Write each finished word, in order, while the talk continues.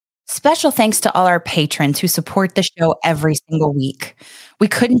Special thanks to all our patrons who support the show every single week. We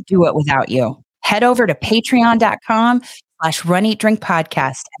couldn't do it without you. Head over to patreon.com/runeatdrinkpodcast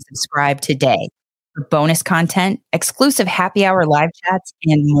and subscribe today for bonus content, exclusive happy hour live chats,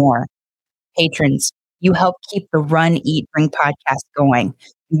 and more. Patrons, you help keep the Run, Eat, Drink podcast going.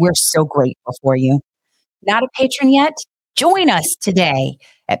 We're so grateful for you. Not a patron yet? Join us today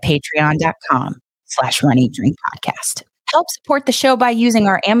at patreon.com/runeatdrinkpodcast. Help support the show by using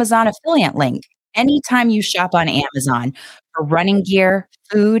our Amazon affiliate link. Anytime you shop on Amazon for running gear,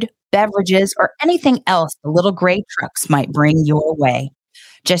 food, beverages, or anything else the little gray trucks might bring your way,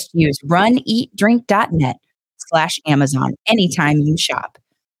 just use runeatdrink.net/Amazon anytime you shop.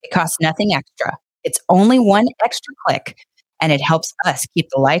 It costs nothing extra. It's only one extra click, and it helps us keep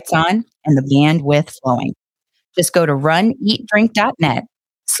the lights on and the bandwidth flowing. Just go to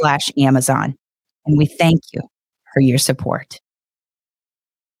runeatdrink.net/Amazon, and we thank you for your support.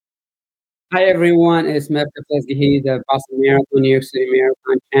 Hi, everyone. It's Mehdi Fezghi, the Boston Marathon, New York City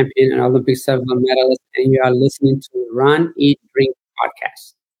Marathon champion, and Olympic silver medalist, and you are listening to Run, Eat, Drink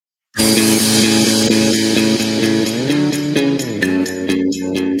podcast.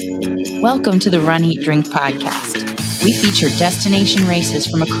 Welcome to the Run, Eat, Drink podcast. We feature destination races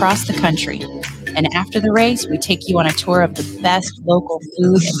from across the country. And after the race, we take you on a tour of the best local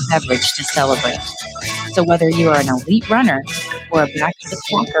food and beverage to celebrate. So whether you are an elite runner or a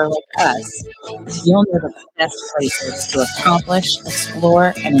back-to-the-packer like us, you'll know the best places to accomplish,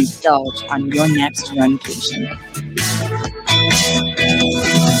 explore, and indulge on your next run vacation.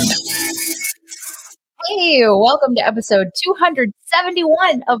 Hey, welcome to episode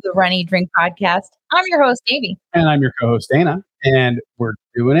 271 of the Run, Eat, Drink podcast. I'm your host, Amy. And I'm your co-host, Dana. And we're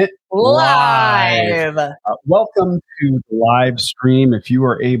doing it live. Welcome to the live stream. If you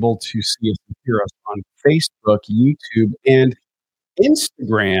are able to see us and hear us on Facebook, YouTube, and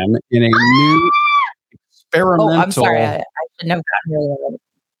Instagram in a new experimental... I'm sorry. I should know that really.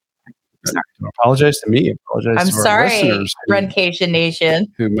 Don't apologize to me. Apologize I'm to our sorry, listeners Runcation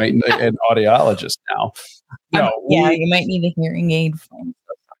Nation. who might need an audiologist now. You might need a hearing aid.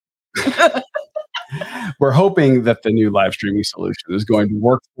 We're hoping that the new live streaming solution is going to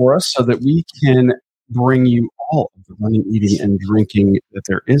work for us so that we can bring you all of the running, eating, and drinking that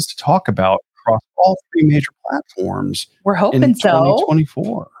there is to talk about across all three major platforms. We're hoping in so.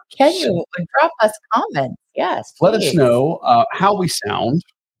 2024. Can you drop us comments? Yes. Let us know how we sound,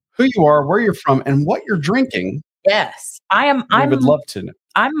 who you are, where you're from, and what you're drinking. Yes. I would love to know.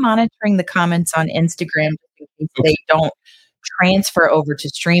 I'm monitoring the comments on Instagram in case they don't transfer over to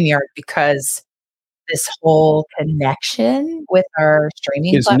StreamYard because this whole connection with our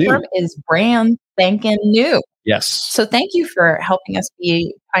streaming platform is brand spanking new. Yes. So thank you for helping us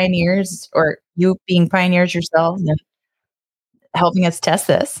be pioneers, or you being pioneers yourselves and helping us test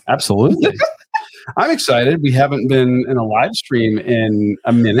this. Absolutely. I'm excited. We haven't been in a live stream in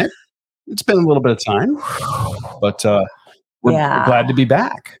a minute. It's been a little bit of time, but we're glad to be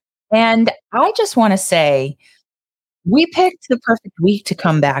back. And I just want to say, we picked the perfect week to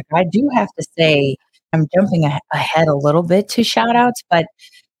come back. I do have to say, I'm jumping ahead a little bit to shout outs, but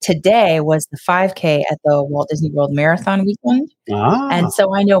today was the 5K at the Walt Disney World Marathon weekend. And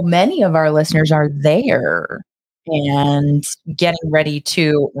so I know many of our listeners are there and getting ready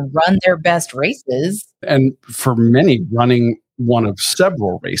to run their best races. And for many, running one of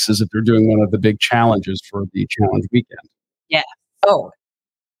several races if they're doing one of the big challenges for the challenge weekend. Yeah. Oh,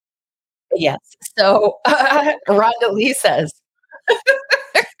 yes. So Rhonda Lee says,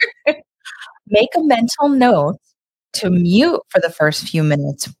 make a mental note to mute for the first few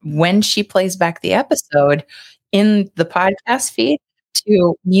minutes when she plays back the episode in the podcast feed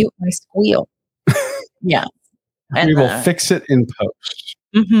to mute my squeal. Yeah. And we will fix it in post.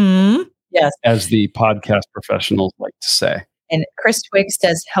 Mm-hmm. Yes. As the podcast professionals like to say. And Chris Twig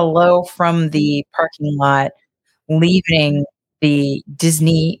says hello from the parking lot leaving the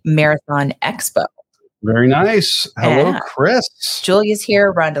Disney Marathon Expo. Very nice. Hello, Chris. Julia's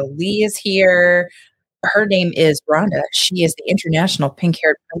here. Rhonda Lee is here. Her name is Rhonda. She is the international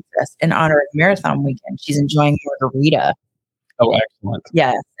pink-haired princess in honor of Marathon Weekend. She's enjoying margarita. Oh, excellent.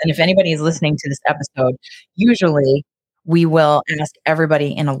 Yes. And if anybody is listening to this episode, usually we will ask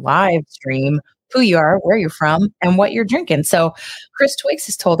everybody in a live stream who you are, where you're from, and what you're drinking. So Chris Twiggs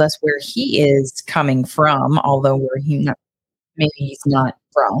has told us where he is coming from, although maybe he's not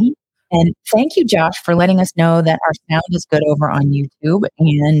from. And thank you, Josh, for letting us know that our sound is good over on YouTube,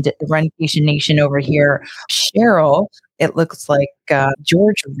 and the Runcation Nation over here. Cheryl, it looks like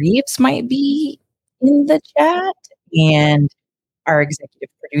George Reeves might be in the chat, and our executive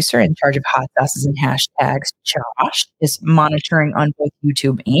producer in charge of hot sauces and hashtags, Josh, is monitoring on both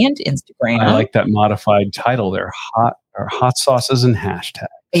YouTube and Instagram. I like that modified title there. Hot sauces and hashtags.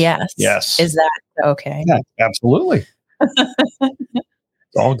 Yes. Yes. Is that okay? Yeah, absolutely.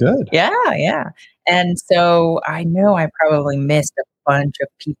 It's all good. Yeah. And so I know I probably missed a bunch of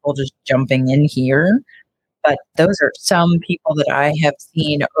people just jumping in here, but those are some people that I have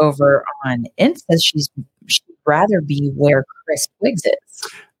seen over on Insta. She'd rather be where Chris Twiggs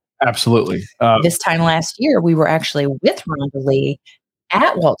is. Absolutely. This time last year, we were actually with Rhonda Lee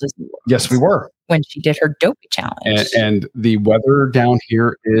at Walt Disney World. Yes, we were. When she did her Dopey Challenge. And the weather down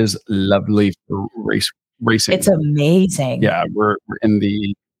here is lovely for racing. It's amazing. Yeah, we're in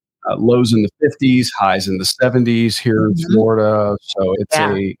the lows in the 50s, highs in the 70s here in Florida. So it's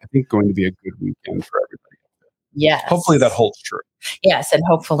I think, going to be a good weekend for everybody. Yes. Hopefully that holds true. Yes, and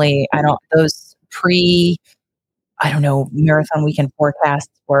hopefully those marathon weekend forecasts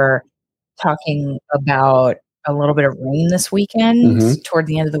were talking about a little bit of rain this weekend toward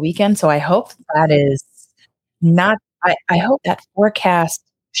the end of the weekend. So I hope that is not, I hope that forecast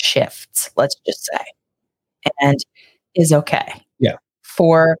shifts, let's just say, and is okay. Yeah.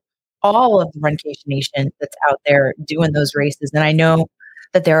 For all of the Runcation Nation that's out there doing those races. And I know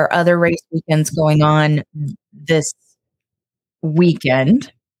that there are other race weekends going on this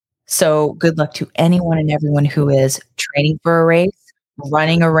weekend. So good luck to anyone and everyone who is training for a race,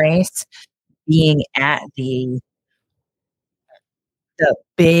 running a race, being at the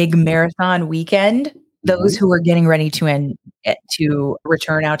big marathon weekend. Those who are getting ready to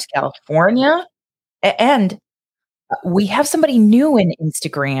return out to California. And we have somebody new in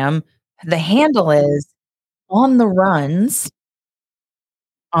Instagram. The handle is on the runs.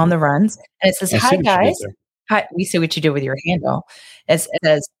 And it says, "Hi guys." Hi, we see what you did with your handle. It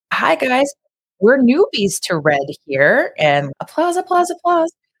says, "Hi guys, we're newbies to Red here." And applause.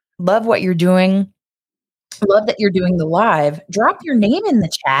 Love what you're doing. Love that you're doing the live. Drop your name in the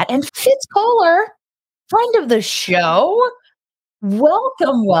chat. And Fitz Kohler, friend of the show,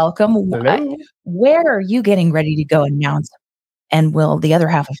 welcome. Hello. Where are you getting ready to go announce? And will the other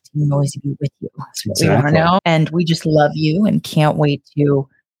half of Team Noisy be with you? That's what we want to know. And we just love you and can't wait to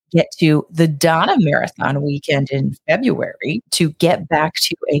get to the Donna Marathon weekend in February to get back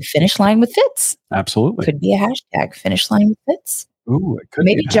to a finish line with Fitz. Absolutely. Could be a hashtag, finish line with Fitz. Ooh, it could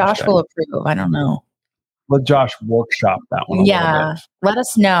Maybe be a Josh hashtag. will approve. I don't know. Let Josh workshop that one a little bit. Let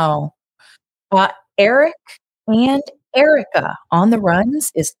us know. Eric and Erica on the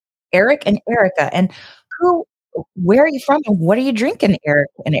runs is Eric and Erica. And where are you from and what are you drinking, Eric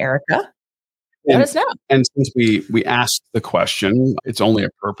and Erica? Let us know. And since we asked the question, it's only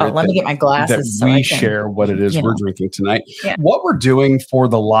appropriate let me get my glasses that we share what it is we're drinking tonight. Yeah. What we're doing for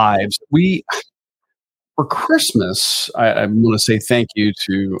the lives, for Christmas, I want to say thank you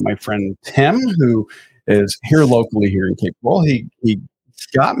to my friend Tim, who is here locally here in Cape Coral. He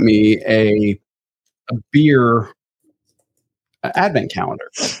got me a beer advent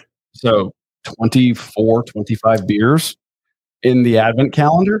calendar. So 24, 25 beers in the advent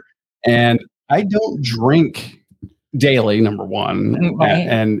calendar. And I don't drink daily, number one. Right.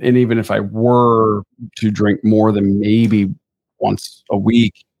 And even if I were to drink more than maybe once a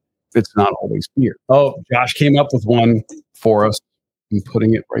week, it's not always beer. Oh, Josh came up with one for us and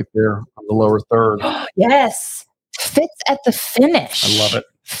putting it right there on the lower third. Yes. Fitz at the finish. I love it.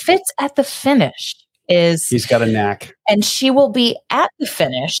 Fitz at the finish is... He's got a knack. And she will be at the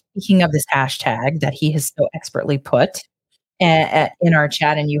finish, speaking of this hashtag that he has so expertly put in our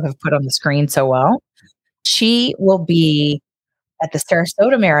chat and you have put on the screen so well. She will be at the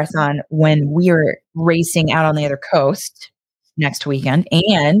Sarasota Marathon when we are racing out on the other coast next weekend.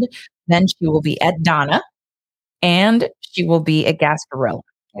 And then she will be at Donna and she will be at Gasparilla.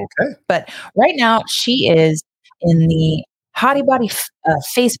 Okay. But right now she is in the Hottie Body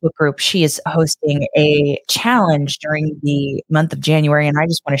Facebook group. She is hosting a challenge during the month of January. And I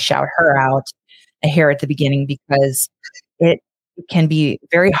just want to shout her out here at the beginning because it can be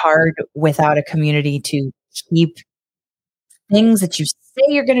very hard without a community to keep things that you say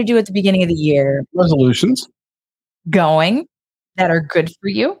you're going to do at the beginning of the year, resolutions, going that are good for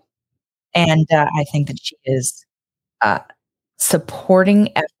you. And I think that she is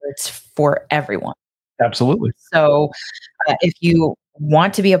supporting efforts for everyone. Absolutely. So if you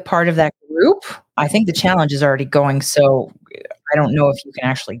want to be a part of that group, I think the challenge is already going. So I don't know if you can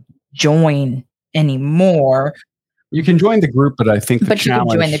actually join anymore. You can join the group, but I think the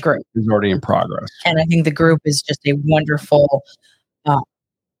challenge you can join the group. Is already in progress. And I think the group is just a wonderful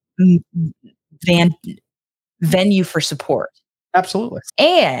venue for support. Absolutely.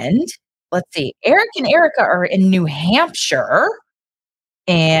 And let's see, Eric and Erica are in New Hampshire.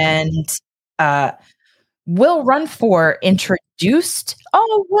 and Will Run For introduced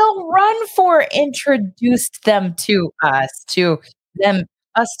them to us, to them,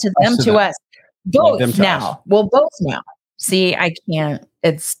 us to them, to us. Both now. Well, both now. See, I can't.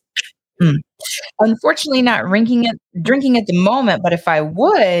 It's unfortunately not drinking at the moment, but if I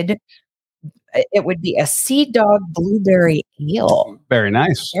would, it would be a Sea Dog Blueberry Ale. Very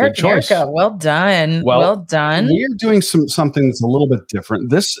nice. Eric, Good choice. Erica, well done. Well done. We are doing something that's a little bit different.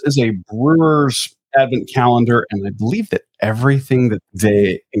 This is a brewer's advent calendar, and I believe that everything that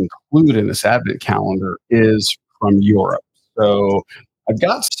they include in this advent calendar is from Europe. So I've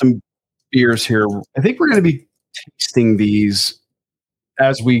got some beers here. I think we're going to be tasting these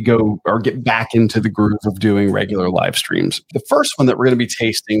as we go or get back into the groove of doing regular live streams. The first one that we're going to be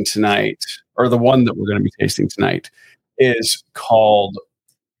tasting tonight, or the one that we're going to be tasting tonight, is called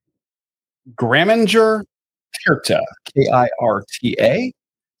Graminger Kirta, Kirta.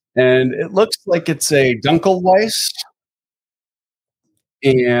 And it looks like it's a Dunkelweiss.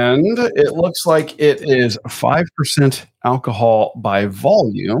 And it looks like it is 5% alcohol by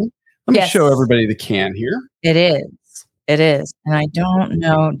volume. Let me show everybody the can here. It is. It is. And I don't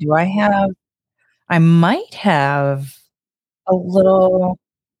know, I might have a little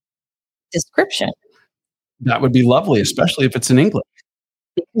description. That would be lovely, especially if it's in English.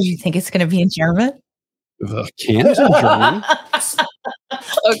 Because you think it's going to be in German? The can is in German.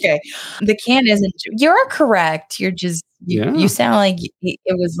 Okay. The can isn't. You're correct. You're just, you sound like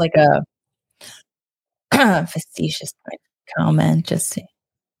it was like a facetious type comment. Just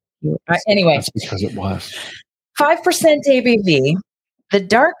anyway. That's because it was. 5% ABV. The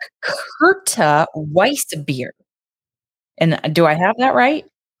dark Kirta Weiss beer. And do I have that right?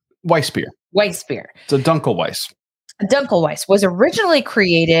 Weiss beer. Weiss beer. It's a Dunkelweiss. Dunkelweiss was originally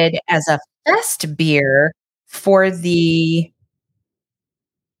created as a fest beer for the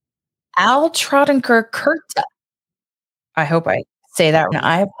Altrottinger Kirta. I hope I say that right.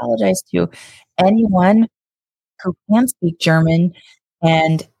 I apologize to anyone who can speak German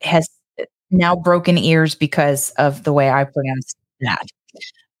and has now broken ears because of the way I pronounce that.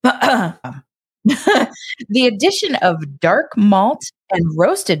 The addition of dark malt and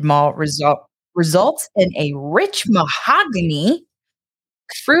roasted malt results in a rich mahogany,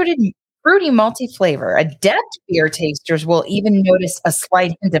 fruity malty flavor. Adept beer tasters will even notice a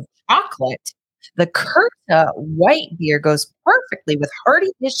slight hint of chocolate. The Kirta white beer goes perfectly with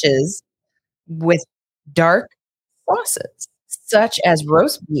hearty dishes with dark sauces, such as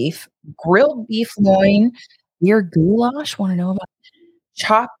roast beef, grilled beef loin, beer goulash. Want to know about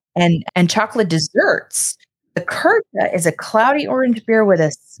and chocolate desserts? The Kirta is a cloudy orange beer with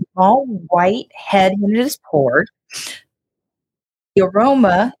a small white head when it is poured. The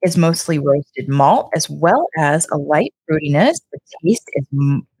aroma is mostly roasted malt as well as a light fruitiness. The taste is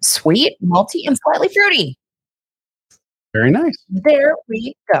sweet, malty, and slightly fruity. Very nice. There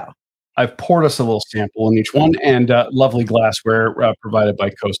we go. I've poured us a little sample in each one, and lovely glassware provided by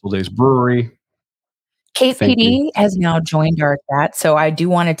Coastal Days Brewery. Kate PD has now joined our chat, so I do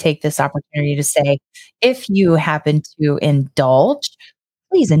want to take this opportunity to say, if you happen to indulge,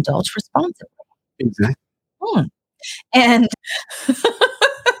 please indulge responsibly. Exactly. And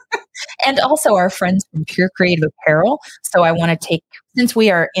and also our friends from Pure Creative Apparel. So I want to take, since we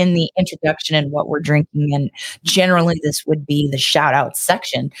are in the introduction and what we're drinking, and generally this would be the shout out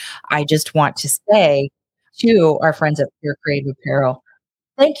section, I just want to say to our friends at Pure Creative Apparel,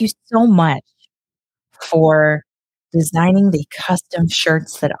 thank you so much for designing the custom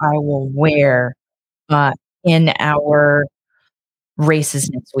shirts that I will wear in our races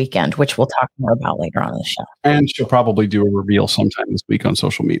next weekend, which we'll talk more about later on in the show. And she'll probably do a reveal sometime this week on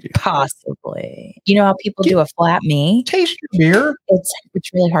social media. Possibly. You know how people do a flat me? Taste your beer. It's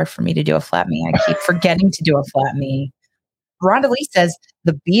really hard for me to do a flat me. I keep forgetting to do a flat me. Rhonda Lee says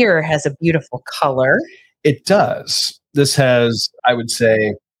the beer has a beautiful color. It does. This has, I would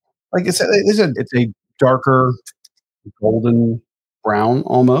say, like it's a darker golden brown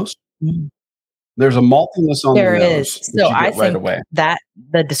almost. Mm. There's a maltiness on there the nose. Is. So I think away. That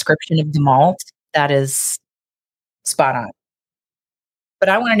the description of the malt, that is spot on. But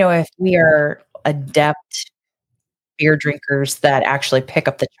I want to know if we are adept beer drinkers that actually pick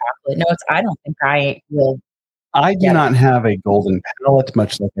up the chocolate notes. I don't think I will. I do not have a golden palate,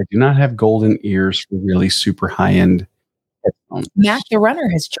 much like I do not have golden ears for really super high-end headphones. Mac the Runner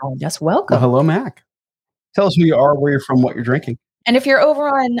has joined us. Welcome. Well, hello, Mac. Tell us who you are, where you're from, what you're drinking. And if you're over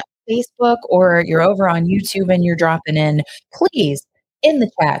on Facebook or you're over on YouTube and you're dropping in, please, in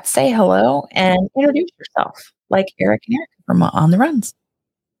the chat, say hello and introduce yourself, like Eric and Erica from On the Runs.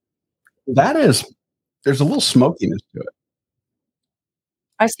 There's a little smokiness to it.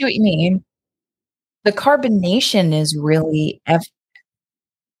 I see what you mean. The carbonation is really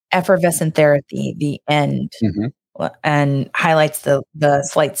effervescent there at the end, and highlights the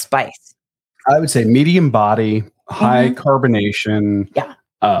slight spice. I would say medium body, high carbonation,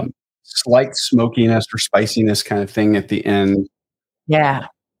 slight smokiness or spiciness kind of thing at the end. Yeah.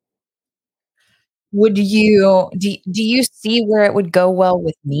 Would you do you see where it would go well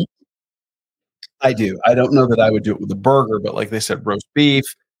with meat? I do. I don't know that I would do it with a burger, but like they said, roast beef,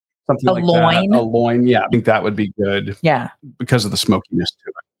 something A like loin? that. A loin, yeah. I think that would be good Yeah. because of the smokiness to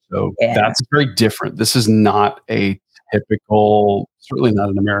it. So Yeah. that's very different. This is not a typical, certainly not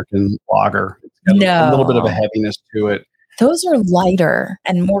an American lager. It's got a little bit of a No. heaviness to it. Those are lighter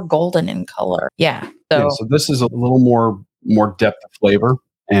and more golden in color. Yeah. So this is a little more depth of flavor.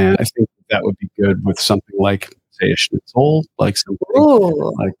 And I think that would be good with something like, say, a schnitzel, like something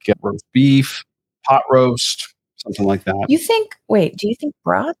like roast beef, pot roast, something like that. Do you think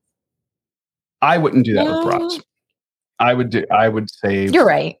broth? I wouldn't do that with brats. I would say You're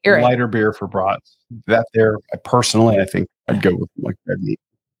right. lighter beer for brats. That there, personally, I think I'd go with like red meat.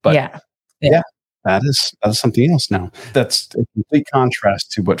 But yeah, that is something else now. That's a complete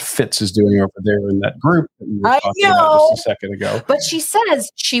contrast to what Fitz is doing over there in that group that we were talking about just a second ago. But she says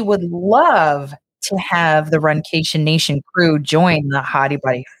she would love to have the Runcation Nation crew join the Hottie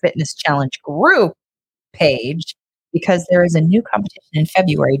Body Fitness Challenge group page because there is a new competition in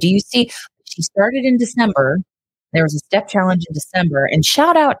February. Do you see? She started in December. There was a step challenge in December. And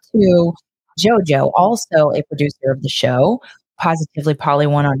shout out to JoJo, also a producer of the show, Positively Polly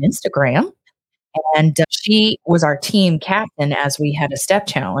One on Instagram. And she was our team captain as we had a step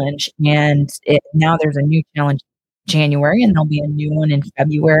challenge. And now there's a new challenge in January, and there'll be a new one in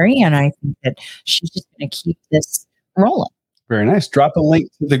February. And I think that she's just going to keep this rolling. Very nice. Drop a link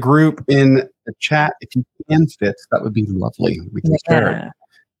to the group in the chat if you can, Fitz. That would be lovely. We can share it.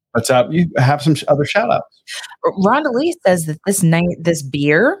 But you have some other shout outs. Rhonda Lee says that this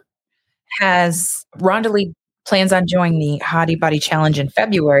beer Rhonda Lee plans on joining the Hottie Body Challenge in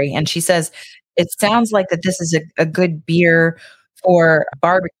February. And she says, it sounds like that this is a good beer for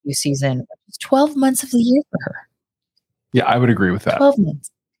barbecue season. It's 12 months of the year for her. Yeah, I would agree with that. 12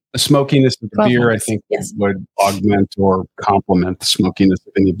 months. The smokiness of the beer, months. I think, would augment or complement the smokiness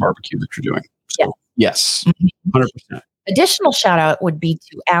of any barbecue that you're doing. So, yes, 100%. Additional shout out would be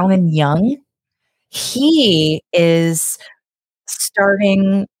to Alan Young. He is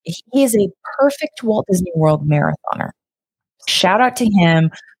a perfect Walt Disney World marathoner. Shout out to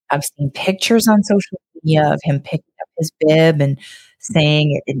him. I've seen pictures on social media of him picking up his bib and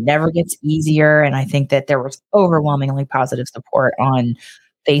saying it never gets easier. And I think that there was overwhelmingly positive support on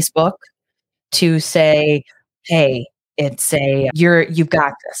Facebook to say, hey, you've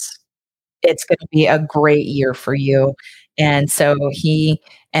got this. It's going to be a great year for you. And so he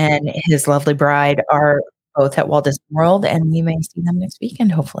and his lovely bride are both at Walt Disney World, and we may see them next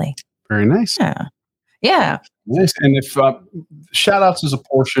weekend, hopefully. Very nice. Yeah. Nice. And if shout outs is a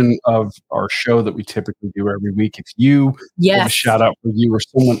portion of our show that we typically do every week, if you have a shout out for you or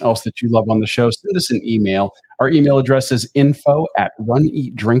someone else that you love on the show, send us an email. Our email address is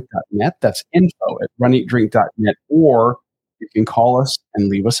info@runeatdrink.net. That's info@runeatdrink.net. Or you can call us and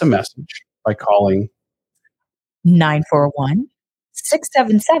leave us a message by calling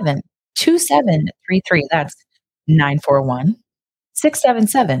 941-677-2733. That's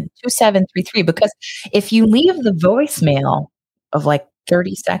 941-677-2733. Because if you leave the voicemail of like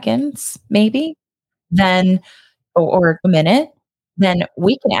 30 seconds, maybe, then, or a minute, then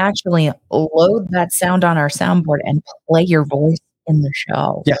we can actually load that sound on our soundboard and play your voice in the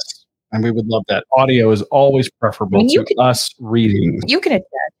show. Yes. And we would love that. Audio is always preferable to us reading. You can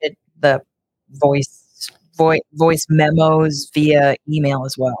attach the voice memos via email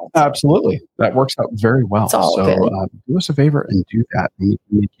as well. Absolutely. That works out very well. So do us a favor and do that. We need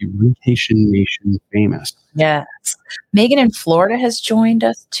to make you Runcation Nation famous. Yes. Megan in Florida has joined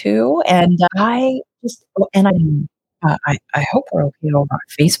us too. And I hope we're okay over on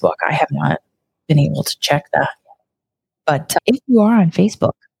Facebook. I have not been able to check that. But if you are on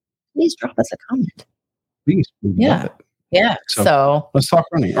Facebook, please drop us a comment. Please. We love it. Yeah. So let's talk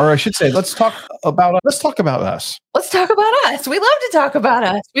running, or I should say, let's talk about us. Let's talk about us. We love to talk about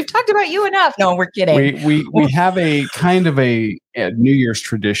us. We've talked about you enough. No, we're kidding. We have a kind of a New Year's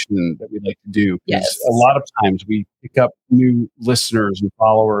tradition that we like to do. Yes. A lot of times we pick up new listeners and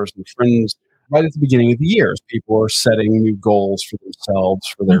followers and friends right at the beginning of the year. As people are setting new goals for themselves,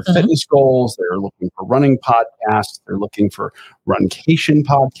 for their fitness goals. They're looking for running podcasts. They're looking for Runcation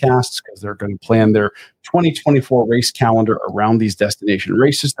podcasts because they're going to plan their 2024 race calendar around these destination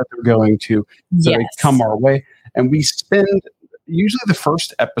races that they're going to. So they come our way. And we spend, usually the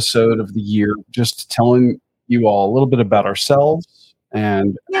first episode of the year, just telling you all a little bit about ourselves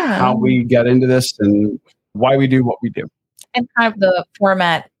and how we got into this and why we do what we do. And kind of the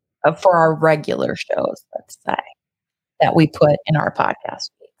format for our regular shows, let's say, that we put in our podcast.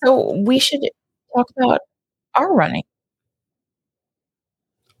 So we should talk about our running.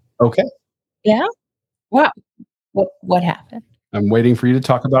 Okay. Yeah? Wow. What happened? I'm waiting for you to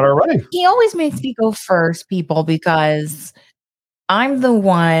talk about our running. He always makes me go first, people, because I'm the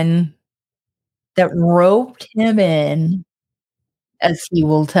one that roped him in, as he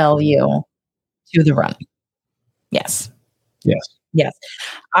will tell you, to the running. Yes.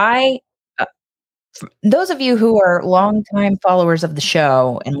 Those of you who are longtime followers of the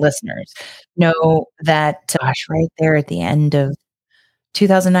show and listeners know that, right there at the end of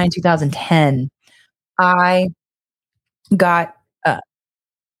 2009, 2010, I got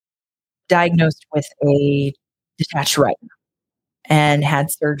diagnosed with a detached retina and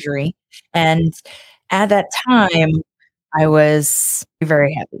had surgery. And at that time, I was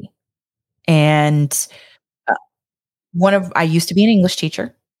very happy. And I used to be an English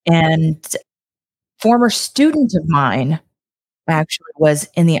teacher, and former student of mine actually was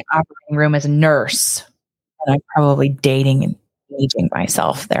in the operating room as a nurse. And I'm probably dating and aging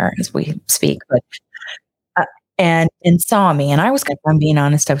myself there as we speak, but and saw me, and I was, I'm being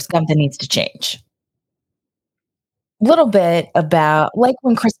honest, something needs to change. A little bit about, like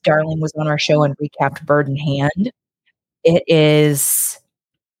when Chris Darling was on our show and recapped Bird in Hand, it is,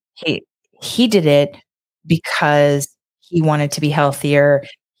 he did it because he wanted to be healthier.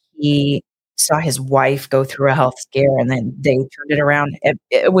 He saw his wife go through a health scare, and then they turned it around.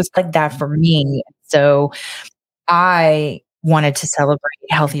 It was like that for me. So I wanted to celebrate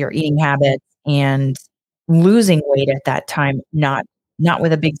healthier eating habits and losing weight at that time, not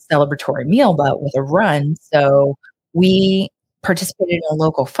with a big celebratory meal, but with a run. So we participated in a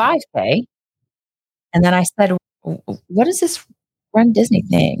local 5K. And then I said, what is this Run Disney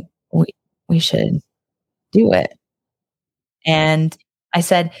thing? We should do it. And I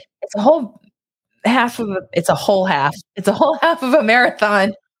said, it's a whole half of a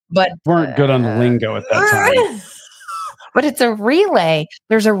marathon, but weren't good on the lingo at that time. But it's a relay.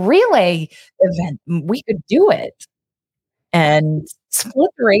 There's a relay event. We could do it and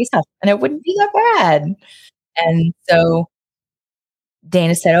split the race up, and it wouldn't be that bad. And so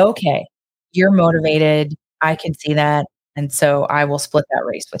Dana said, okay, you're motivated. I can see that. And so I will split that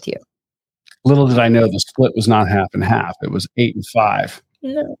race with you. Little did I know the split was not half and half. It was 8 and 5.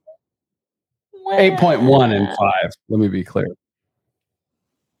 No. 8.1 and 5. Let me be clear.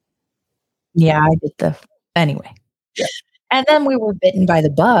 Yeah, I did anyway. Yeah. And then we were bitten by the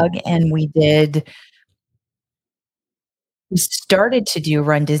bug, and we started to do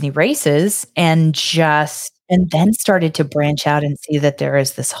Run Disney races, and then started to branch out and see that there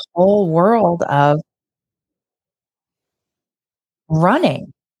is this whole world of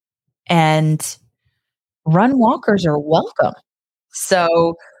running, and run walkers are welcome.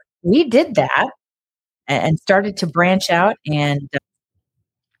 So we did that and started to branch out, and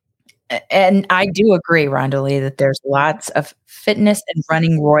I do agree, Rondalee, that there's lots of fitness and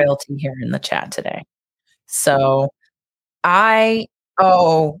running royalty here in the chat today. So and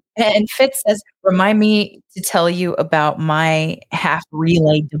Fitz says, remind me to tell you about my half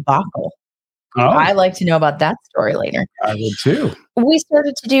relay debacle. Oh. I'd like to know about that story later. I would too. We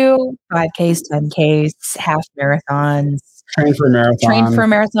started to do 5Ks, 10Ks, half marathons. Trained for a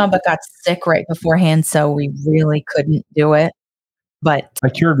marathon, but got sick right beforehand, so we really couldn't do it. But I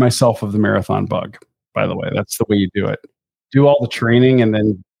cured myself of the marathon bug, by the way. That's the way you do it. Do all the training and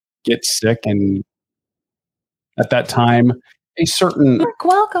then get sick. And at that time, a certain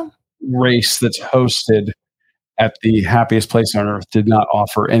race that's hosted at the happiest place on earth did not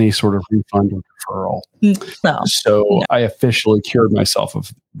offer any sort of refund or deferral. So I officially cured myself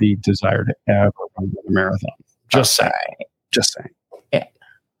of the desire to ever run the marathon. Just saying. Yeah.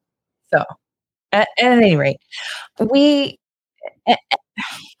 So at any rate, I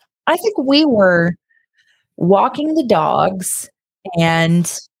think we were walking the dogs, and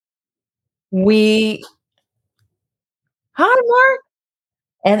hi, Mark.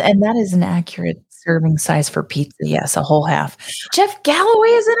 And that is an accurate serving size for pizza. Yes, a whole half. Jeff Galloway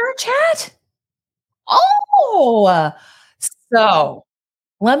is in our chat. Oh, so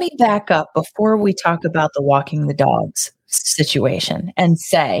let me back up before we talk about the walking the dogs situation and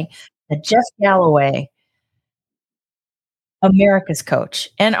say that Jeff Galloway, America's coach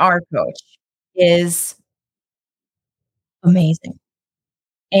and our coach, is amazing.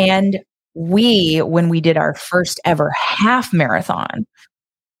 And when we did our first ever half marathon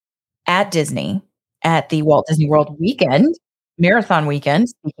at Disney, at the Walt Disney World weekend, marathon weekend,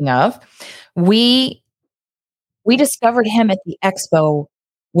 speaking of, we discovered him at the expo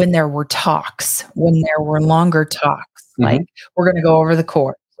when there were talks, when there were longer talks, like we're going to go over the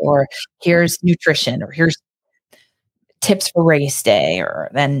course, or here's nutrition, or here's tips for race day, or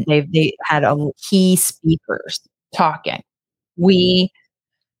then they had key speakers talking. We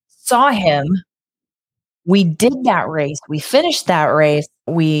saw him. We did that race. We finished that race.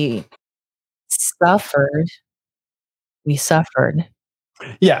 We suffered.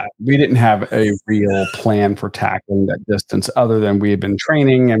 Yeah, we didn't have a real plan for tackling that distance other than we had been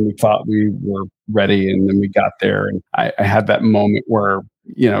training and we thought we were ready. And then we got there, and I had that moment where,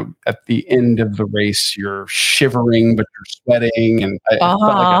 at the end of the race, you're shivering, but you're sweating. And I felt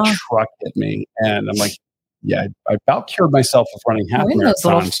like a truck hit me. And I'm like, yeah, I about cured myself of running half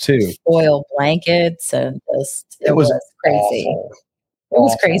marathons too. Foil blankets, and it was crazy. Awful. It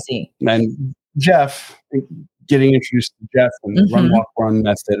was crazy. And Jeff, getting introduced to Jeff and the run, walk, run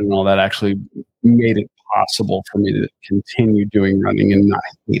method and all that actually made it possible for me to continue doing running and not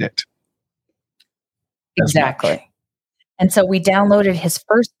hate it. Exactly. And so we downloaded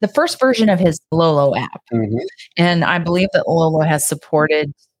the first version of his Lolo app. And I believe that Lolo has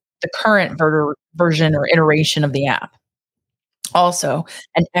supported the current version or iteration of the app. Also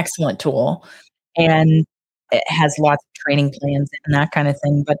an excellent tool. And it has lots of training plans and that kind of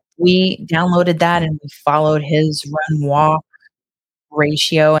thing. But we downloaded that and we followed his run walk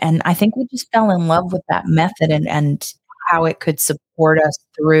ratio. And I think we just fell in love with that method and how it could support us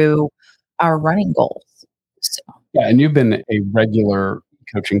through our running goals. So. Yeah. And you've been a regular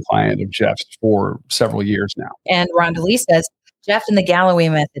coaching client of Jeff's for several years now. And Rhonda Lee says, Jeff and the Galloway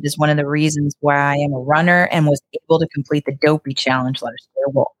method is one of the reasons why I am a runner and was able to complete the Dopey Challenge last year.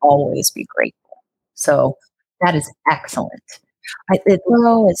 Will always be grateful. So that is excellent.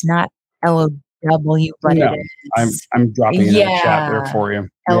 Lolo is not LOW, but no, it is. I'm dropping it in the chat there for you.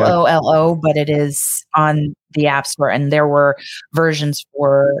 LOLO, but it is on the App Store, and there were versions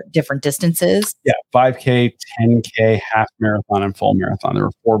for different distances. Yeah, 5K, 10K, half marathon, and full marathon. There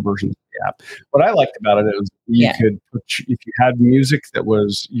were 4 versions of the app. What I liked about it is you could put, if you had music that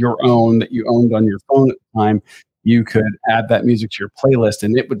was your own, that you owned on your phone at the time, you could add that music to your playlist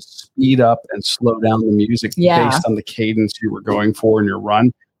and it would speed up and slow down the music based on the cadence you were going for in your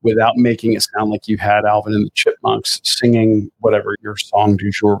run without making it sound like you had Alvin and the Chipmunks singing whatever your song du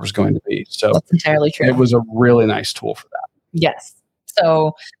jour was going to be. So that's entirely true. It was a really nice tool for that. Yes.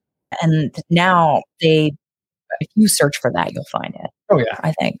 So, and now if you search for that, you'll find it. Oh yeah.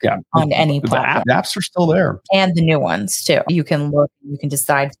 I think on any platform. The apps are still there. And the new ones too. You can look, you can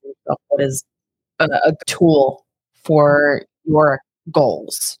decide for yourself what is a tool for your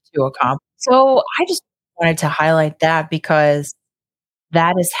goals to accomplish. So I just wanted to highlight that because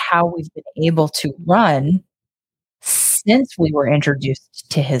that is how we've been able to run since we were introduced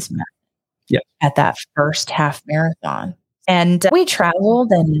to his method at that first half marathon. And we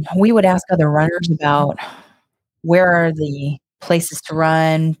traveled and we would ask other runners about where are the places to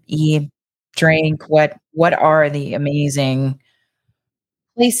run, eat, drink, what are the amazing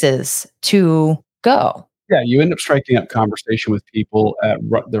places to go. Yeah, you end up striking up conversation with people at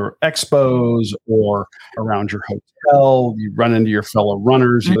their expos or around your hotel. You run into your fellow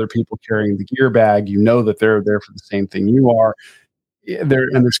runners, other people carrying the gear bag. You know that they're there for the same thing you are. And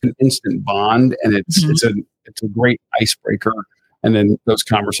there's an instant bond, and it's a great icebreaker. And then those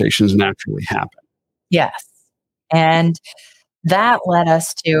conversations naturally happen. Yes, and that led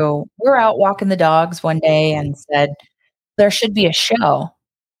us to we're out walking the dogs one day and said there should be a show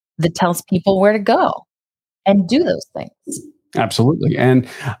that tells people where to go and do those things. Absolutely. And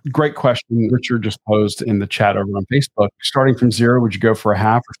great question Richard just posed in the chat over on Facebook. Starting from 0, would you go for a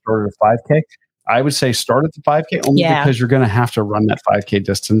half or start at a 5K? I would say start at the 5K only because you're going to have to run that 5K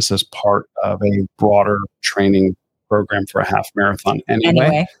distance as part of a broader training program for a half marathon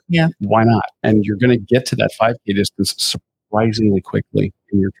anyway. Yeah. Why not? And you're going to get to that 5K distance surprisingly quickly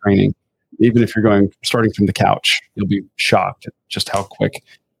in your training. Even if you're starting from the couch, you'll be shocked at just how quick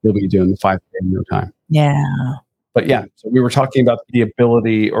you'll be doing the 5K in no time. Yeah. But yeah, so we were talking about the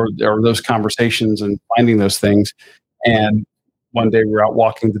ability or those conversations and finding those things. And one day we were out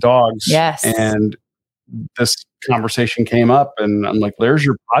walking the dogs. Yes. And this conversation came up and I'm like, there's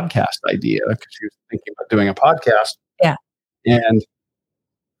your podcast idea. Because she was thinking about doing a podcast. Yeah. And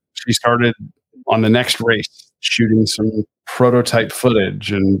she started on the next race shooting some prototype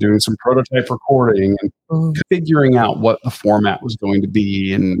footage and doing some prototype recording and figuring out what the format was going to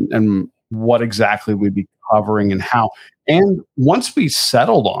be and what exactly we'd be covering and how. And once we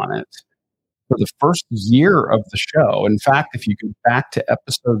settled on it for the first year of the show, in fact, if you go back to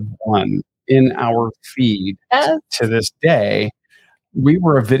episode 1, in our feed Yes. to this day. We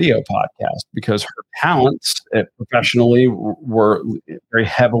were a video podcast because her talents professionally were very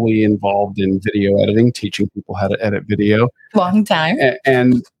heavily involved in video editing, teaching people how to edit video. Long time.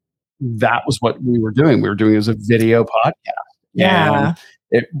 And that was what we were doing. We were doing it as a video podcast. Yeah. And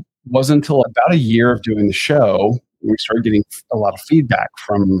it wasn't until about a year of doing the show we started getting a lot of feedback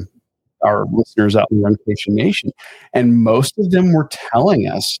from our listeners out in Runcation Nation. And most of them were telling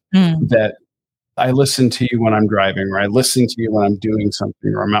us that I listen to you when I'm driving, or I listen to you when I'm doing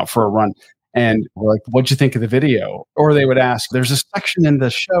something, or I'm out for a run. And we're like, what'd you think of the video? Or they would ask, there's a section in the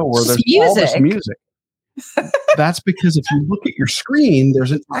show where there's all this music. That's because if you look at your screen,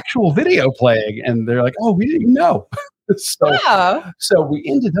 there's an actual video playing. And they're like, oh, we didn't even know. So we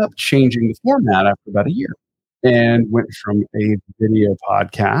ended up changing the format after about a year and went from a video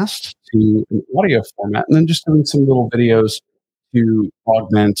podcast to an audio format, and then just doing some little videos to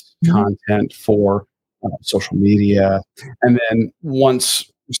augment content for social media. And then once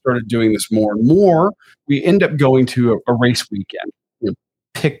we started doing this more and more, we end up going to a race weekend.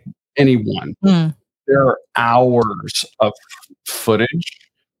 Pick any one. There are hours of footage,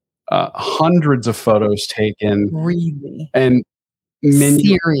 hundreds of photos taken, really, and many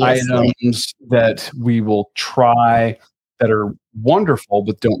seriously items that we will try that are wonderful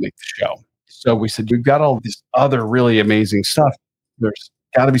but don't make the show. So we said, we've got all this other really amazing stuff. There's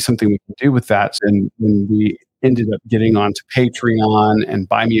got to be something we can do with that. And when we ended up getting onto Patreon and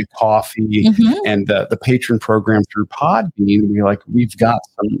Buy Me a Coffee and the patron program through Podbean, we've got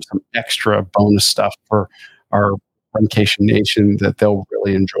some extra bonus stuff for our Runcation Nation that they'll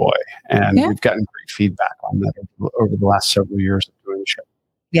really enjoy. And we've gotten great feedback on that over the last several years of doing the show.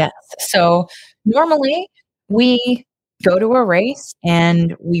 Yes. So normally we go to a race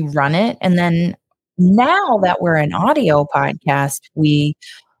and we run it. And then now that we're an audio podcast, we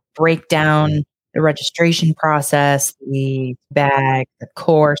break down the registration process, the bag, the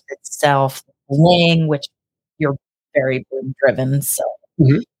course itself, the bling, which you're very bling driven. So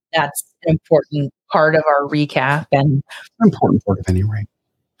that's an important part of our recap and an important part of any race.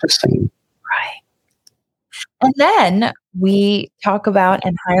 Just saying. Right. And then we talk about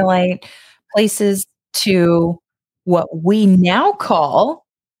and highlight places to what we now call,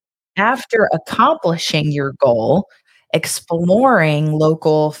 after accomplishing your goal, exploring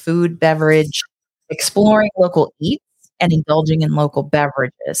local food, beverage, exploring local eats, and indulging in local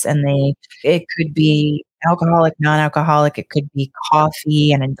beverages. And it could be alcoholic, non-alcoholic. It could be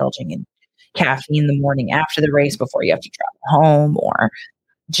coffee and indulging in caffeine in the morning after the race before you have to travel home, or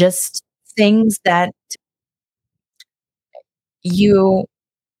just things that you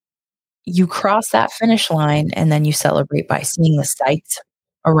cross that finish line and then you celebrate by seeing the sights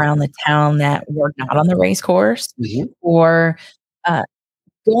around the town that were not on the race course, or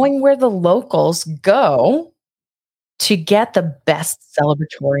going where the locals go to get the best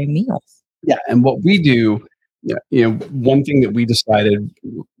celebratory meals. Yeah. And what we do, one thing that we decided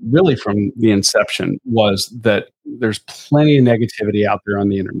really from the inception was that there's plenty of negativity out there on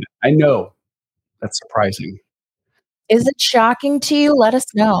the internet. I know that's surprising. Is it shocking to you? Let us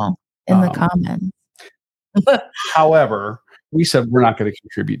know in the comments. However, we said we're not going to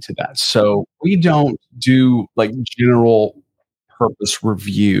contribute to that. So we don't do like general purpose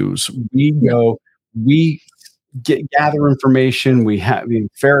reviews. We gather information. We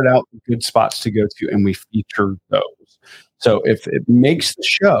ferret out good spots to go to, and we feature those. So if it makes the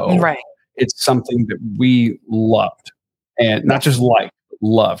show, it's something that we loved, and not just liked, but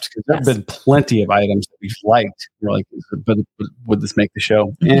loved. Because there have been plenty of items that we've liked. We're like, but would this make the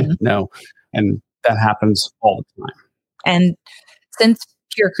show? No. And that happens all the time. And since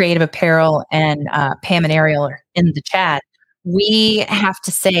Pure Creative Apparel and Pam and Ariel are in the chat, we have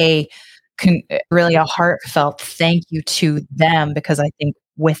to say really a heartfelt thank you to them, because I think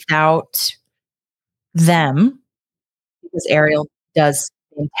without them, because Ariel does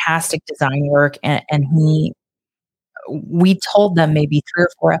fantastic design work, and we told them maybe 3 or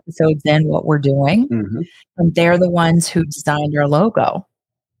 4 episodes in what we're doing, and they're the ones who designed our logo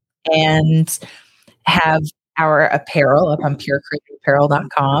and have our apparel up on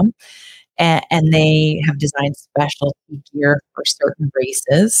purecreativeapparel.com. And they have designed specialty gear for certain race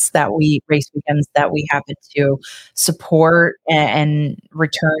weekends that we happen to support and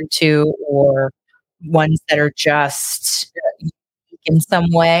return to, or ones that are just unique in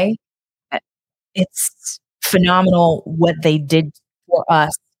some way. It's phenomenal what they did for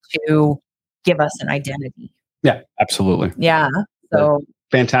us to give us an identity. Yeah, absolutely. Yeah. So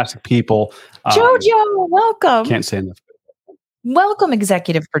fantastic people. Jojo, welcome. Can't say enough. Welcome,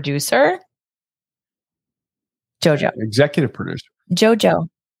 executive producer. Jojo. Executive producer. Jojo.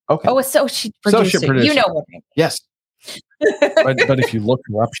 Okay. Oh, associate producer. Producer. You know what I mean. Yes. but if you look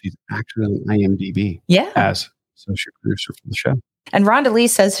her up, she's actually on IMDb as associate producer for the show. And Rhonda Lee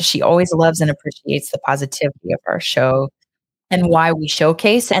says she always loves and appreciates the positivity of our show and why we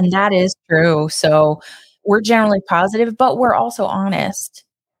showcase. And that is true. So we're generally positive, but we're also honest.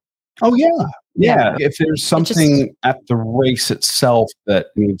 Oh, yeah. Yeah. If there's something at the race itself that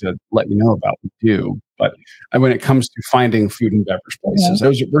you need to let you know about, we do. But when it comes to finding food and beverage places,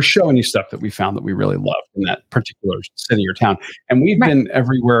 we're showing you stuff that we found that we really love in that particular city or town. And we've been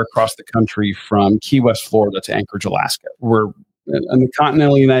everywhere across the country, from Key West, Florida to Anchorage, Alaska. We're in the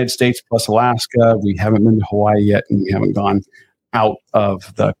continental United States plus Alaska. We haven't been to Hawaii yet, and we haven't gone out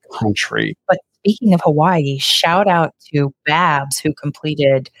of the country. But speaking of Hawaii, shout out to Babs, who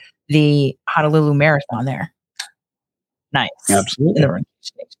completed the Honolulu Marathon there. Nice. Absolutely.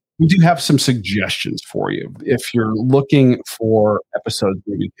 We do have some suggestions for you. If you're looking for episodes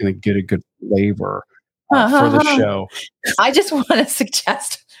where you can get a good flavor for the show. I just want to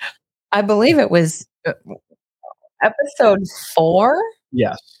suggest, I believe it was episode 4.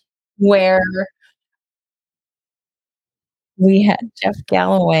 Yes. Where we had Jeff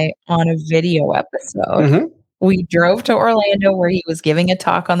Galloway on a video episode. Mm-hmm. We drove to Orlando where he was giving a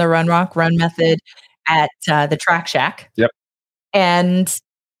talk on the Run Rock Run method at the Track Shack. Yep. And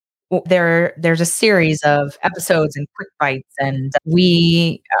there's a series of episodes and quick bites, and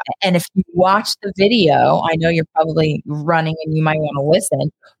and if you watch the video, I know you're probably running and you might want to listen,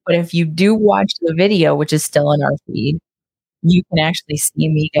 but if you do watch the video, which is still in our feed, you can actually see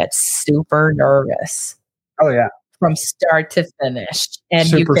me get super nervous. Oh yeah. From start to finish. And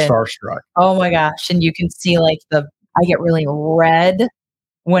super starstruck. Oh my gosh. And you can see I get really red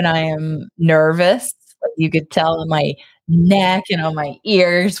when I am nervous. Like you could tell in my neck and on my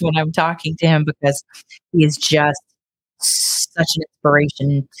ears when I'm talking to him, because he is just such an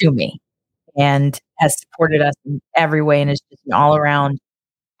inspiration to me and has supported us in every way and is just an all around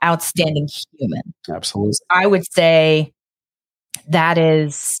outstanding human. Absolutely. I would say that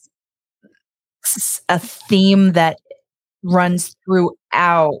is a theme that runs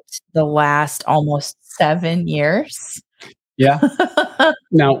throughout the last almost 7 years. Yeah.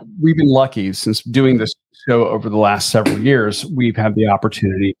 Now, we've been lucky since doing this show over the last several years. We've had the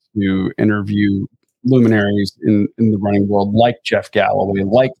opportunity to interview luminaries in the running world, like Jeff Galloway,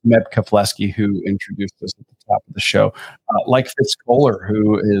 like Meb Keflezighi, who introduced us at the top of the show, like Fitz Kohler,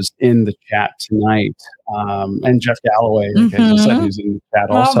 who is in the chat tonight, and Jeff Galloway, like I just said, who's in the chat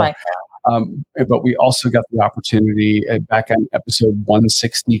also. Oh my God. But we also got the opportunity back on episode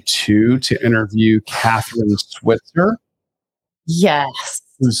 162 to interview Catherine Switzer. Yes.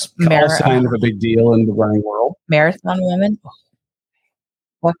 Who's also kind of a big deal in the running world. Marathon women.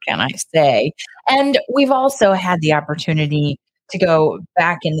 What can I say? And we've also had the opportunity to go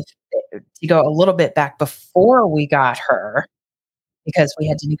a little bit back before we got her, because we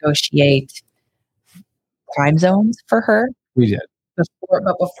had to negotiate time zones for her. We did.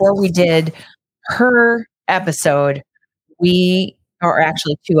 But before we did her episode, or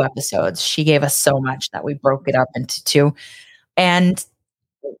actually 2 episodes, she gave us so much that we broke it up into 2. And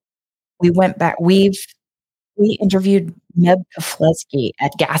we went back. We interviewed Meb Keflezighi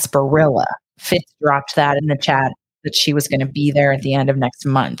at Gasparilla. Fitz dropped that in the chat that she was going to be there at the end of next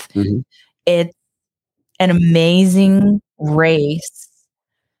month. Mm-hmm. It's an amazing race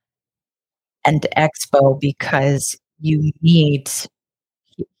and expo, because you meet,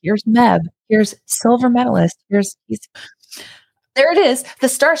 here's Meb, here's silver medalist, there it is, the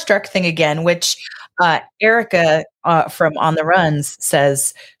starstruck thing again, which Erica from On the Runs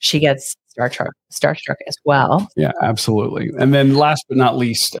says she gets starstruck as well. Yeah, absolutely. And then last but not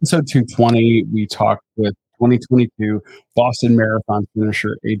least, episode 220, we talked with 2022 Boston Marathon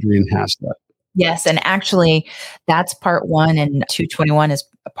finisher Adrian Haslett. Yes, and actually that's part 1 and 221 is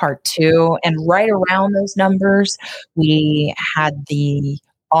part 2. And right around those numbers, we had the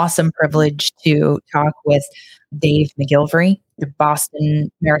awesome privilege to talk with Dave McGilvery, the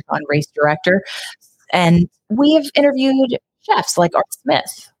Boston Marathon race director. And we have interviewed chefs like Art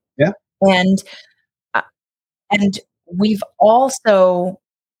Smith. Yeah. And we've also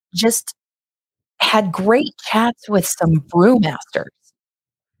just had great chats with some brewmasters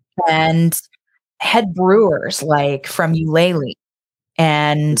and head brewers, like from Eulalie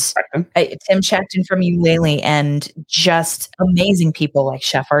and Tim Shackton from Eulalie, and just amazing people like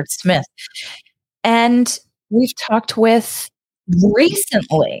Chef Art Smith. And we've talked with,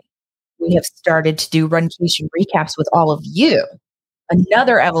 recently, we have started to do Runcation recaps with all of you,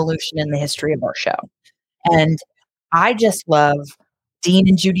 another evolution in the history of our show. And I just love Dean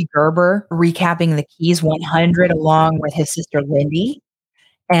and Judy Gerber recapping the Keys 100 along with his sister Lindy.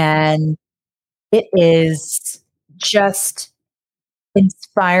 And it is just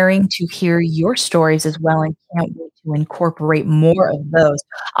inspiring to hear your stories as well, and can't wait to incorporate more of those.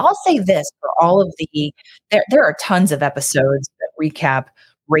 I'll say this for all of there are tons of episodes that recap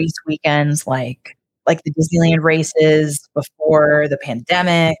race weekends, like the Disneyland races before the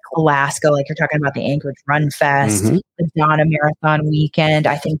pandemic, Alaska, like you're talking about the Anchorage Run Fest, the Donna Marathon weekend.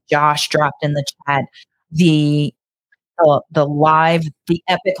 I think Josh dropped in the chat the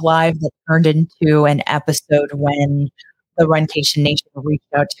epic live that turned into an episode when the Runcation Nation reached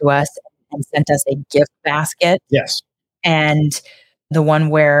out to us and sent us a gift basket. Yes. And the one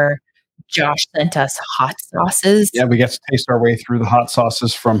where Josh sent us hot sauces. Yeah, we get to taste our way through the hot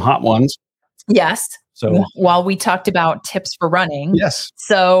sauces from Hot Ones. Yes. So while we talked about tips for running. Yes.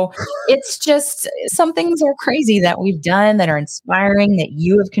 So it's just, some things are crazy that we've done that are inspiring, that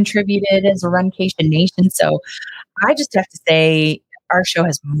you have contributed as a Runcation Nation. So I just have to say our show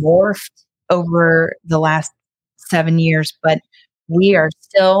has morphed over the last 7 years, but we are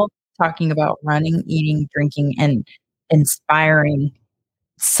still talking about running, eating, drinking, and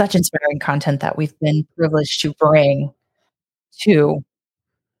such inspiring content that we've been privileged to bring to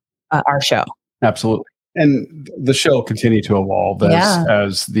our show. Absolutely. And the show will continue to evolve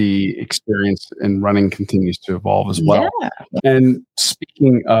as the experience in running continues to evolve as well. Yeah. And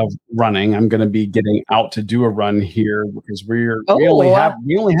speaking of running, I'm going to be getting out to do a run here because we only have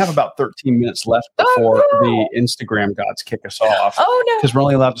about 13 minutes left before the Instagram gods kick us off. Oh no! Because we're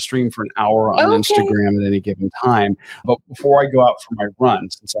only allowed to stream for an hour on Instagram at any given time. But before I go out for my run,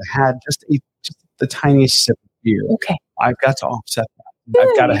 since I had just the tiniest sip of beer, I've got to offset that.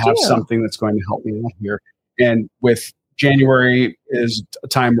 I've got to have something that's going to help me out here. And with January is a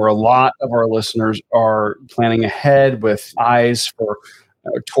time where a lot of our listeners are planning ahead with eyes for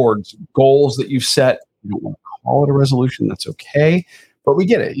towards goals that you've set. You don't want to call it a resolution. That's okay. But we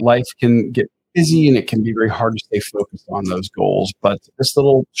get it. Life can get busy and it can be very hard to stay focused on those goals. But this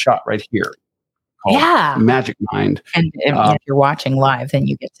little shot right here called Magic Mind. And if you're watching live, then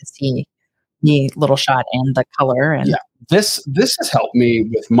you get to see the little shot and the color. And this has helped me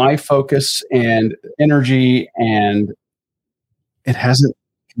with my focus and energy, and it hasn't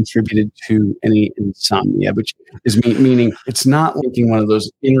contributed to any insomnia, which is meaning it's not making one of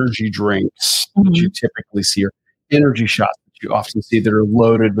those energy drinks that you typically see, or energy shots that you often see that are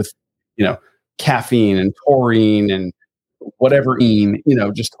loaded with, caffeine and taurine and whatever,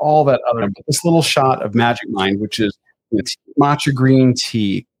 just all that other. But this little shot of Magic Mind, which is matcha green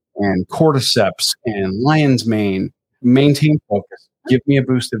tea and cordyceps and lion's mane, maintain focus, give me a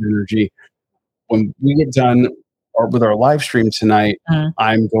boost of energy. When we get done with our live stream tonight,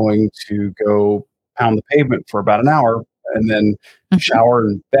 I'm going to go pound the pavement for about an hour and then shower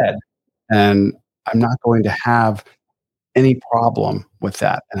in bed. And I'm not going to have any problem with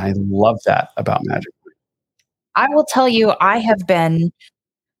that. And I love that about Magic Mind. I will tell you, I have been,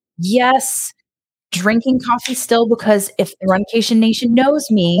 drinking coffee still, because if the Runcation Nation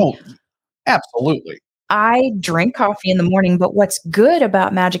knows me, absolutely, I drink coffee in the morning. But what's good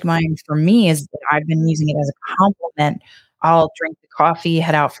about Magic Mind for me is that I've been using it as a complement. I'll drink the coffee,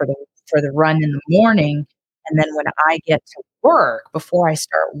 head out for the run in the morning, and then when I get to work, before I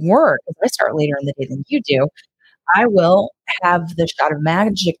start work, because I start later in the day than you do, I will have the shot of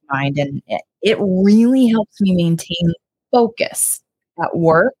Magic Mind, and it really helps me maintain focus at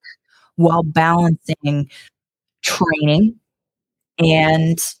work while balancing training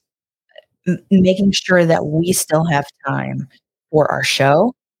and making sure that we still have time for our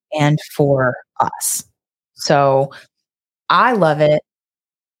show and for us. So I love it.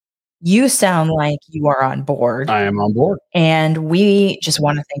 You sound like you are on board. I am on board. And we just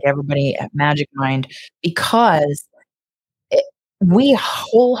want to thank everybody at Magic Mind, because we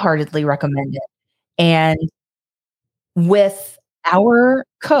wholeheartedly recommend it. And with our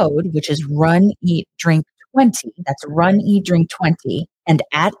code, which is Run Eat Drink 20, that's Run Eat Drink 20, and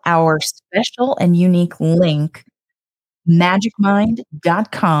at our special and unique link,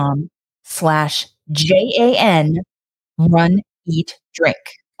 magicmind.com/JAN Run Eat Drink.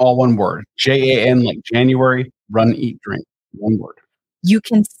 All one word. JAN, like January, Run Eat Drink. One word. You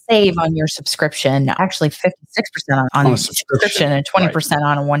can save on your subscription, actually 56% on a subscription and 20%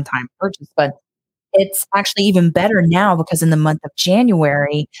 on a one-time purchase. But it's actually even better now, because in the month of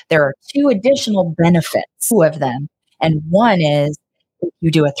January, there are 2 additional benefits, 2 of them. And one is, if you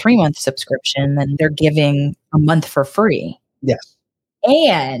do a 3-month subscription, then they're giving a month for free. Yes.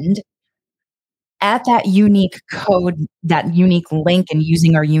 And at that unique code, that unique link, and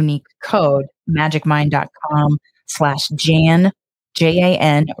using our unique code, magicmind.com/JAN,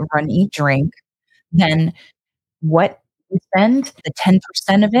 JAN, Run Eat Drink, then what we spend, the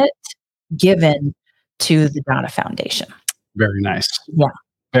 10% of it given to the Donna Foundation. Very nice. Yeah.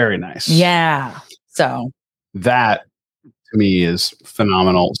 Very nice. Yeah. So that to me is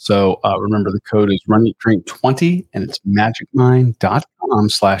phenomenal. So remember, the code is RunEatDrink20, and it's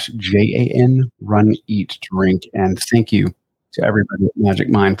magicmind.com/JAN Run Eat Drink. And thank you to everybody at Magic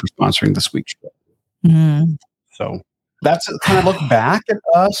Mind for sponsoring this week's show. So that's kind of look back at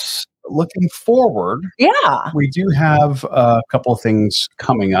us. Looking forward, yeah, we do have a couple of things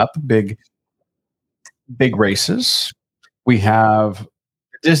coming up. Big races. We have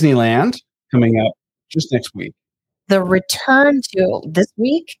Disneyland coming up just next week. The return to this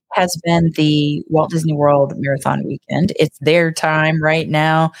week has been the Walt Disney World Marathon Weekend. It's their time right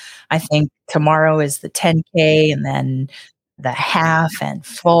now. I think tomorrow is the 10K, and then the half and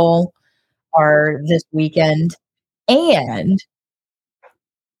full are this weekend. And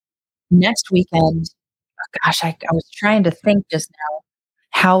next weekend, gosh, I was trying to think just now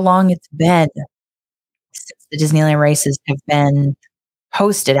how long it's been since the Disneyland races have been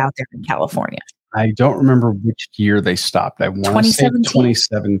hosted out there in California. I don't remember which year they stopped. I want to say 2017?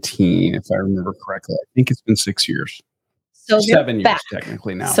 2017, if I remember correctly. I think it's been 6 years. So 7 years back.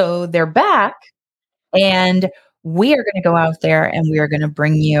 technically now. So they're back, and we are going to go out there and we are going to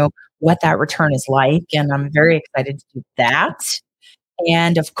bring you what that return is like. And I'm very excited to do that.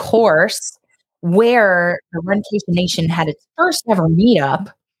 And of course, where the Runcation Nation had its first ever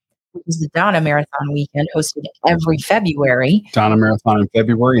meetup, which is the Donna Marathon Weekend, hosted every February. Donna Marathon in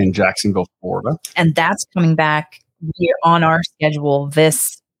February in Jacksonville, Florida. And that's coming back on our schedule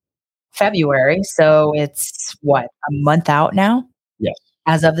this February. So it's a month out now? Yes.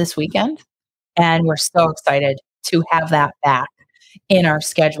 As of this weekend. And we're so excited to have that back in our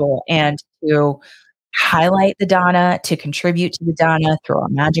schedule and to highlight the Donna, to contribute to the Donna through our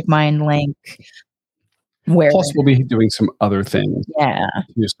Magic Mind link. Plus, we'll be doing some other things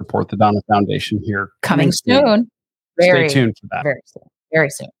to support the Donna Foundation here. Coming soon. Stay tuned for that. Very soon. Very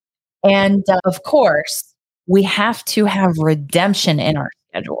soon. And of course, we have to have redemption in our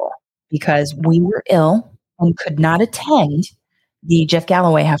schedule because we were ill and could not attend the Jeff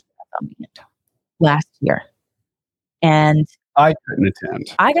Galloway Half Marathon Weekend last year. And I couldn't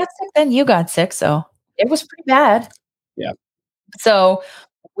attend. I got sick then, you got sick, so it was pretty bad. Yeah. So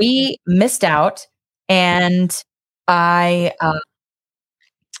we missed out, and I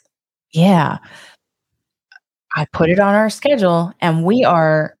put it on our schedule, and we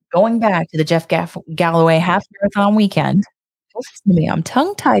are going back to the Jeff Galloway Half Marathon Weekend. Listen to me, I'm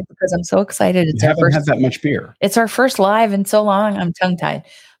tongue-tied because I'm so excited. You haven't had that much beer. It's our first live in so long. I'm tongue-tied.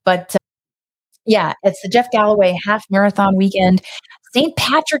 But it's the Jeff Galloway Half Marathon Weekend. St.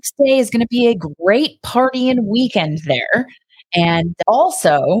 Patrick's Day is going to be a great partying weekend there. And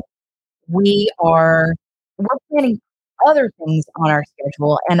also, we're planning other things on our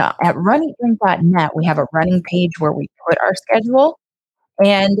schedule. And at runeatdrink.net, we have a running page where we put our schedule.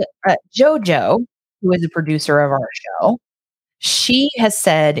 And JoJo, who is a producer of our show, she has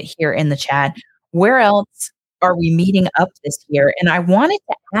said here in the chat, where else are we meeting up this year? And I wanted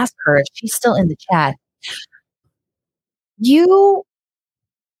to ask her if she's still in the chat. You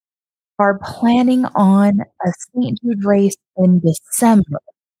are planning on a St. Jude race in December.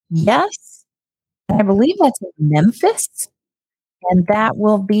 Yes. I believe that's in Memphis. And that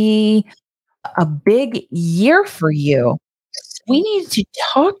will be a big year for you. We need to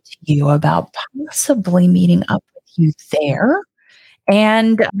talk to you about possibly meeting up with you there.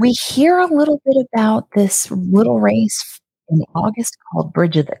 And we hear a little bit about this little race in August called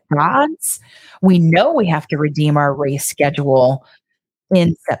Bridge of the Gods. We know we have to redeem our race schedule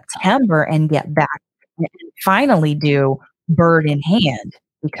in September and get back and finally do Bird in Hand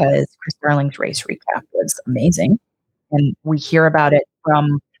because Chris Darling's race recap was amazing. And we hear about it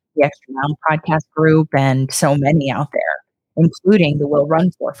from the Extra Round podcast group and so many out there, including the Will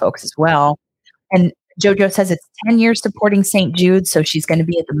Run For folks as well. And JoJo says it's 10 years supporting St. Jude, so she's going to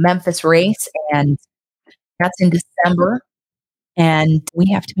be at the Memphis race, and that's in December. And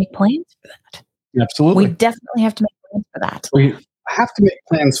we have to make plans for that. Absolutely. We definitely have to make plans for that. We have to make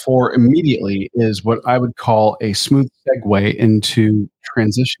plans for immediately is what I would call a smooth segue into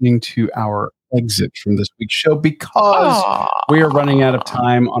transitioning to our exit from this week's show because we are running out of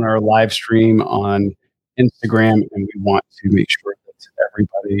time on our live stream on Instagram, and we want to make sure that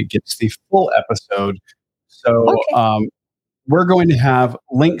everybody gets the full episode. So we're going to have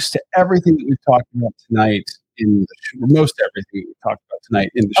links to everything that we've talked about tonight in most everything we've talked about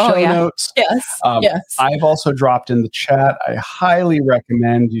tonight in the show notes. Yes. Yes. I've also dropped in the chat. I highly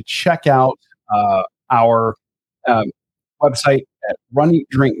recommend you check out our website at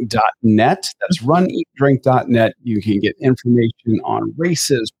runeatdrink.net. That's runeatdrink.net. You can get information on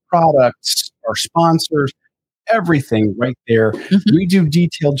races, products, our sponsors, everything right there. Mhm. We do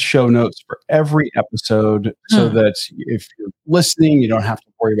detailed show notes for every episode so that if you're listening, you don't have to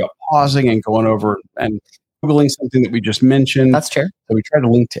worry about pausing and going over and Googling something that we just mentioned. That's true. So we try to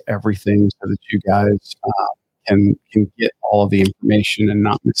link to everything so that you guys can get all of the information and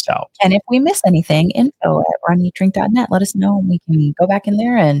not miss out. And if we miss anything, info at runeatdrink.net. Let us know and we can go back in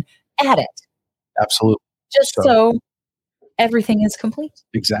there and add it. Absolutely. Just so everything is complete.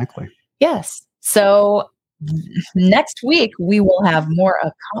 Exactly. Yes. So next week, we will have more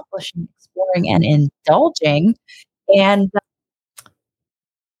accomplishing, exploring, and indulging. And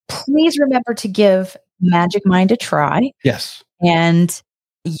please remember to give Magic Mind a try. Yes. And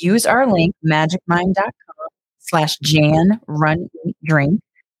use our link, magicmind.com/JanRunEatDrink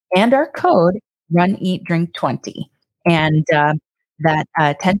and our code RunEatDrink20. And that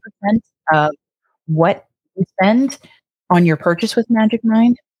 10% of what you spend on your purchase with Magic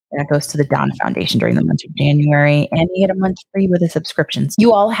Mind, that goes to the Donna Foundation during the month of January, and you get a month free with a subscription.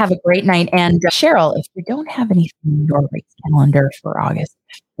 You all have a great night. And Cheryl, if you don't have anything in your race calendar for August,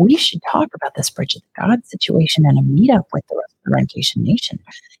 we should talk about this Bridge of God situation and a meetup with the rest of the Runcation Nation.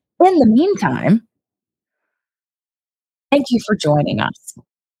 In the meantime, thank you for joining us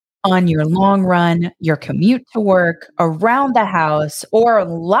on your long run, your commute to work, around the house, or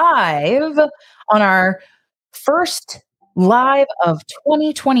live on our first live of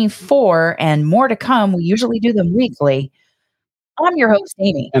 2024 and more to come. We usually do them weekly. I'm your host,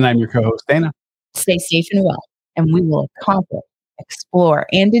 Amy. And I'm your co-host, Dana. Stay safe and well, and we will accomplish, explore,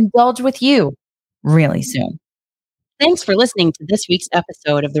 and indulge with you really soon. Thanks for listening to this week's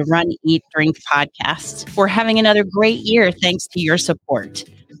episode of the Run, Eat, Drink podcast. We're having another great year thanks to your support.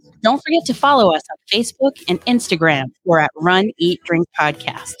 Don't forget to follow us on Facebook and Instagram. We're at Run, Eat, Drink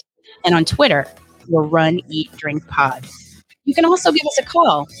Podcast. And on Twitter, we're Run, Eat, Drink Pod. You can also give us a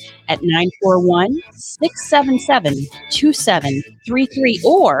call at 941-677-2733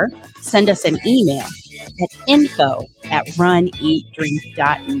 or send us an email at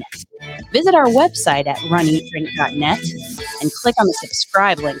info@runeatdrink.net. Visit our website at runeatdrink.net and click on the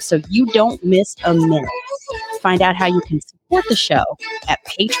subscribe link so you don't miss a minute. Find out how you can support the show at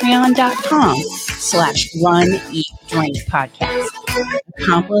patreon.com/runeatdrinkpodcast.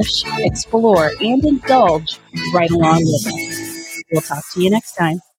 Accomplish, explore, and indulge right along with us. We'll talk to you next time.